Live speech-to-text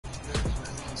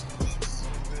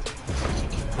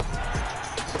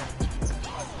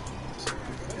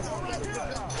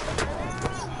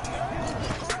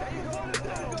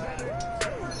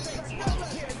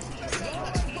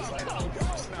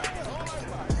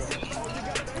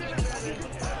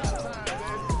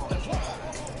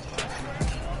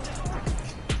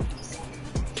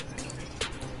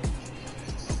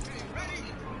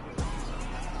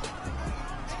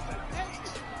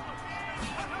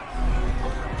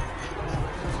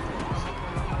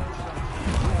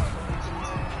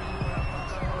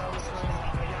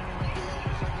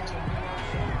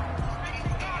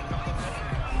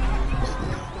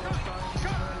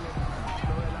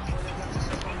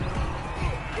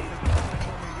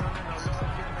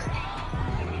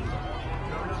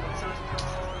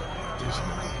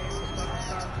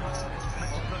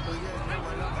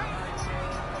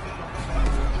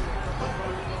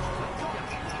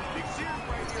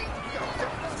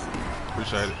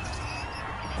Appreciate it.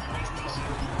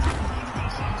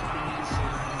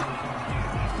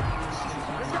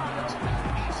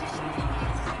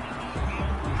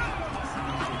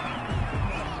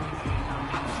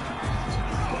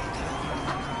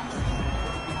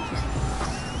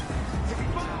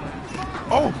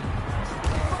 Oh!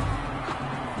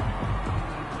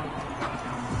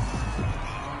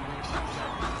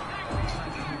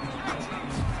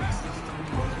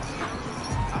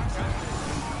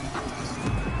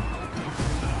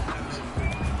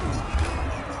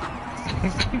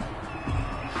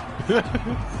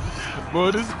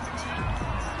 bro,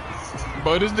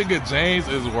 this nigga James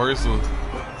is worse.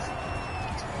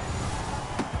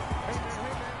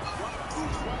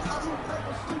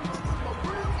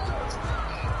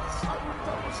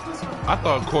 I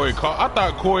thought Corey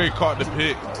caught the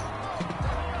pick.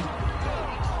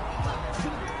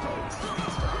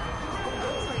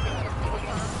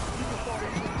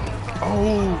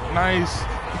 Oh, nice.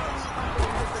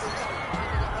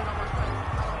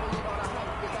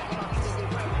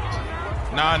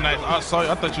 Nah, nice. I saw you.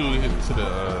 I thought you would hit to the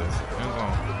end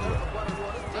zone.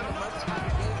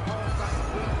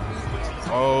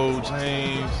 Oh,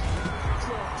 James.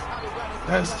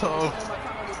 That's tough.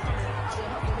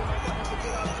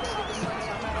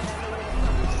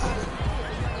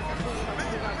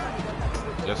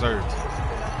 Yes, sir.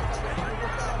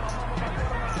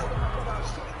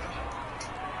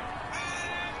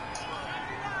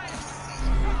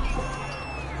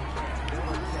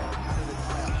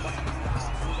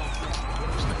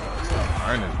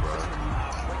 Ernest, bro.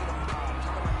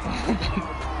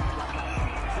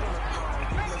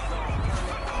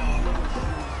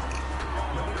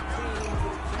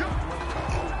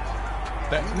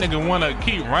 That nigga wanna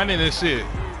keep running and shit.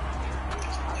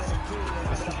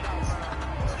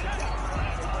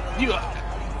 You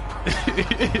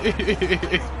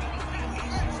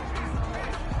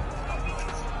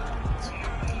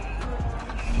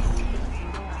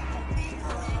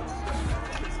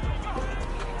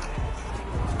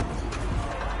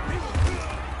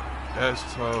That's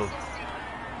tough.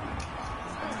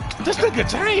 This nigga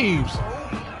James.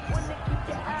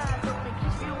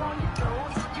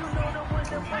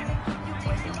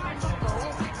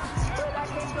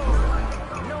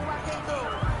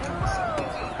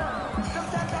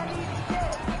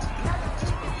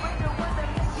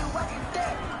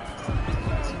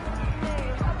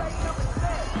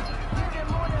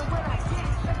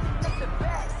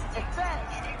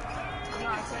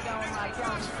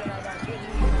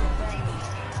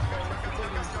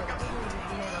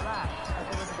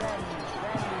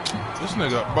 This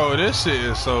nigga, bro, this shit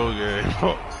is so good,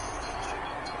 bro.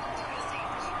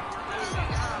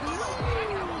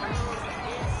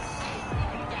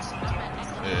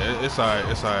 Yeah, it's alright,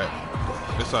 it's alright.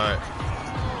 It's alright.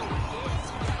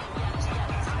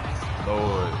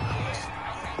 Lord.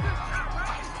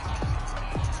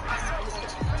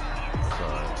 It's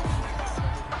alright.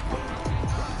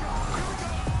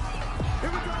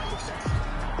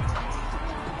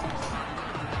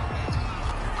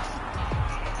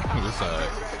 It's alright.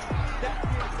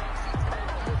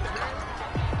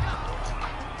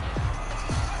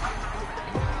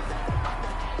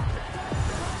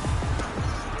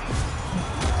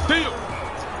 Damn!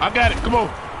 I got it, come on.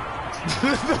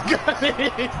 Got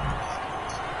it.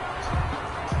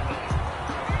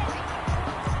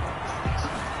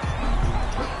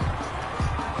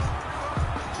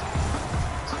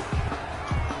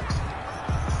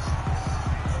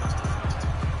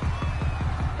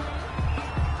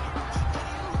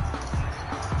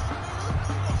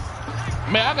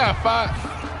 Man, I got 5.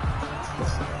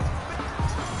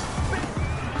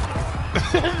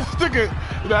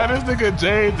 This nigga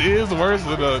James is worse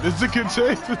than this nigga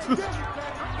James.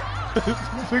 This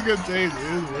nigga James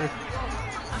is worse.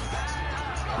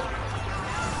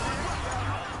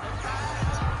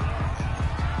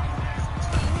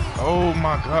 Oh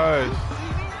my gosh.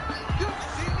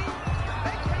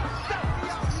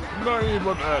 No, you ain't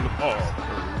about to have the ball.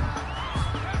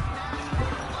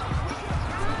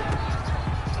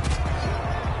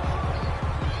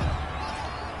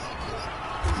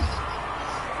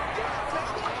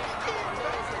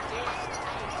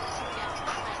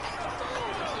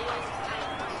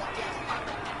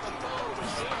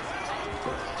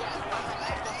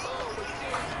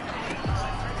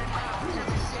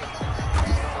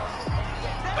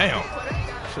 Damn.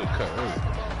 Should cut early.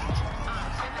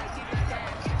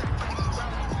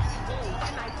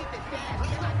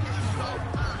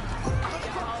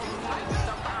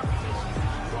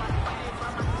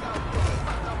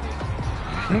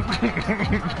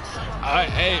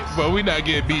 Hey, but we not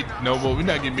getting beat no more. We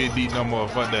not getting beat no more.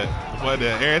 Fuck that. Fuck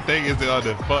that. Everything is the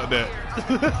other. Fuck that.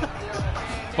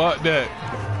 Fuck that.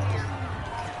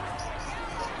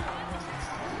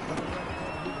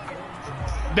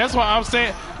 That's what I'm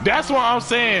saying. That's what I'm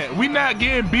saying. We not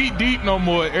getting beat deep no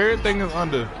more. Everything is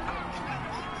under.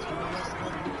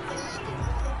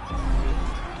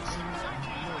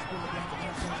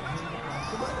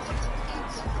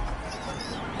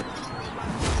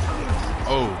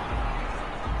 Oh.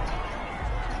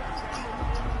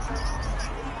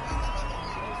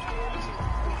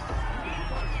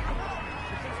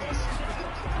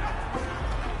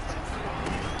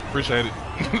 Appreciate it.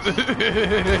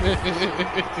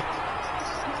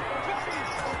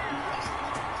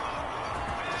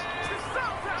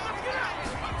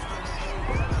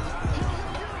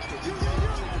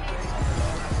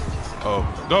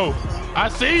 Oh, go. I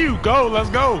see you. Go. Let's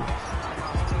go.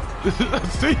 I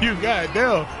see you.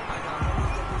 Goddamn.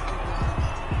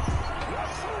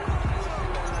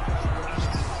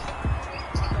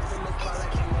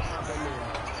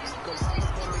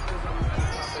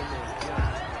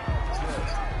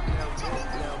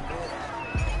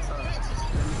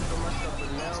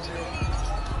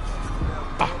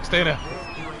 Stay there.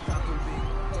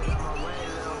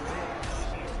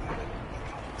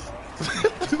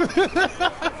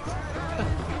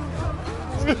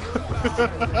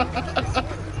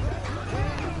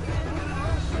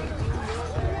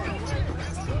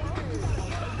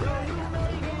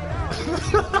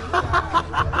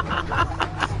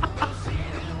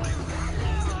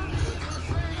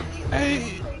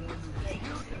 Hey.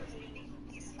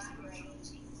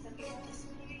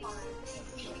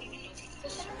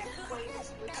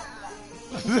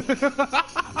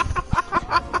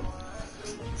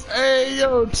 Hey,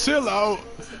 yo, chill out.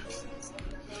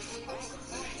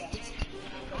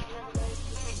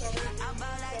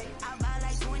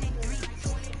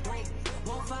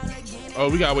 Oh,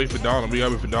 we gotta wait for Donna. We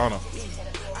gotta wait for Donna.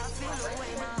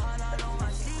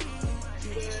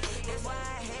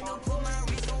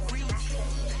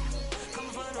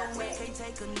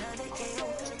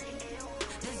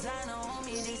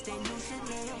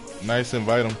 Nice,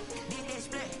 invite him.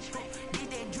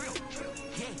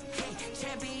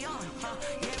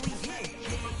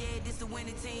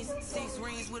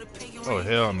 Oh,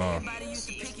 hell no.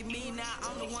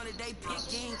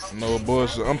 No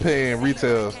bullshit. I'm paying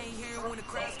retail.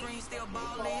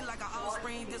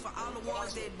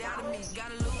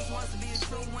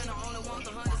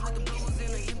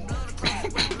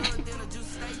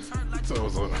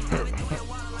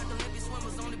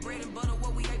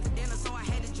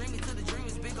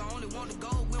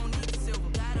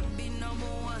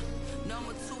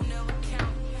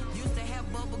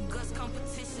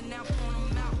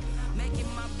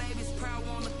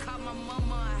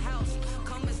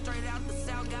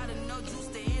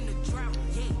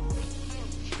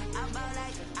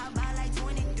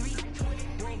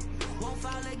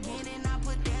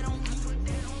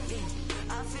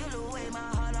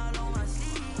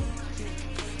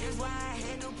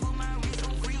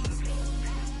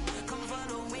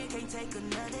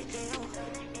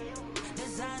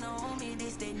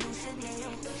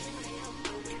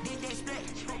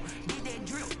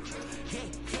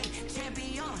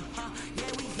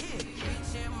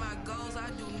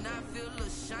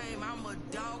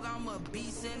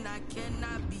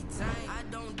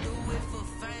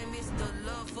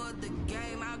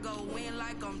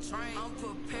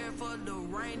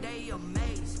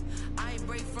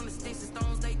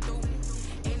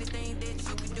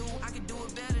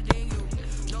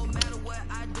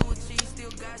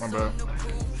 My bad.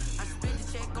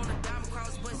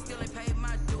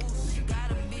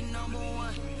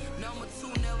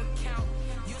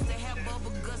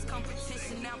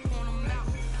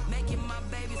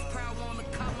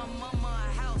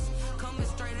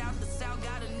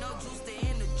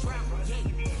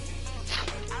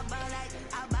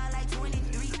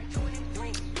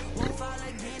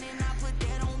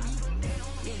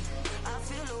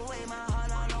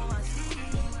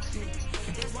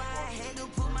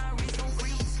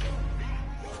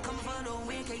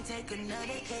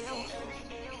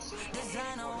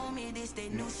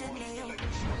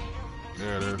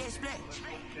 There it is.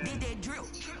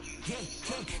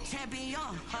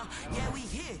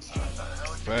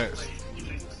 Facts.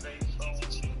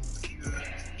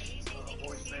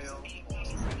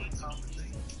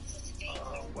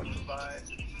 What provides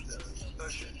the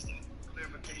discussion,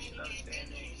 clarification,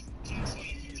 understanding,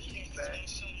 feedback,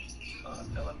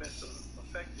 elements of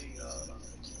affecting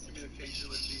communication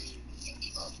would be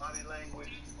body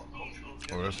language or cultural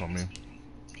differences. Oh, that's on me. And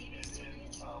then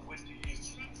went to you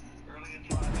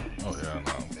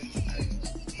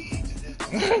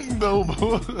No,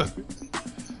 boy.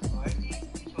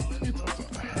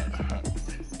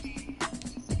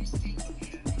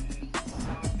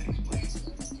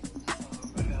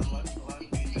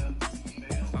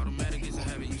 Automatic is a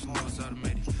habit, you should know it's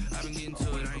automated. I've been getting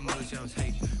to it, I ain't noticed y'all was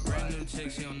hating. Brand new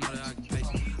chick, she don't know the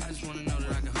occupation. I just wanna know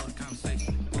that I can hold a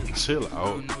conversation. Chill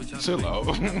out. Chill out.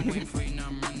 Waiting for you, now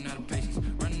I'm running out of patience.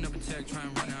 Running up a check,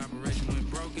 trying to run an operation. Went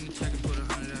broke in the check and put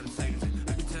 100 out of savings.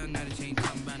 I can tell now that you ain't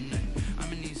talking about nothing.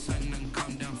 I'ma need something that can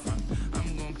calm down from.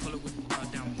 I'm gonna pull it with the ball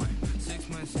down one. 6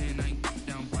 months in, I ain't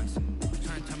down once.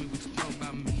 Trying to tell me what you know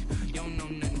about me. You don't know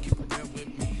nothing, keep it real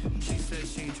with me. She said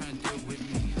she ain't trying to deal with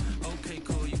me. Okay,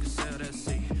 cool, you can sell that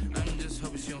seat. I'm just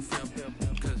hoping she don't fail.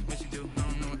 Cause when she do, I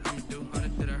don't know what I'ma do. All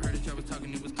that I heard that y'all was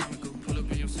talking, it was comical. Pull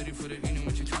up in your city for the evening,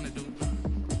 what you trying to do?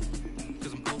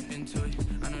 Cause I'm open to it.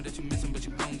 I know that you missing, but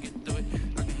you gon' get through it.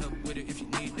 I can help with it if you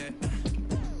need that.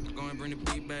 Go and bring the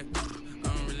beat back. I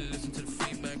don't really listen to the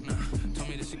feedback, nah. Told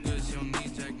me that she good, she don't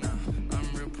need Jack, nah. I'm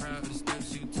real proud of the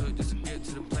steps you took just to get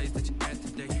to the place that you at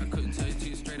today. I couldn't tell you to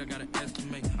you straight, I gotta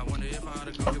estimate. I wonder if I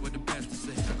ought to go here with the best to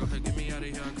say. I go ahead, get me out of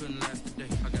here, I couldn't last today.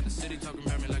 I got the city talking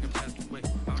about me like I passed away.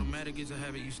 Automatic is a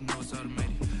habit, you should know it's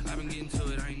automated. I've been getting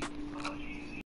to it, I ain't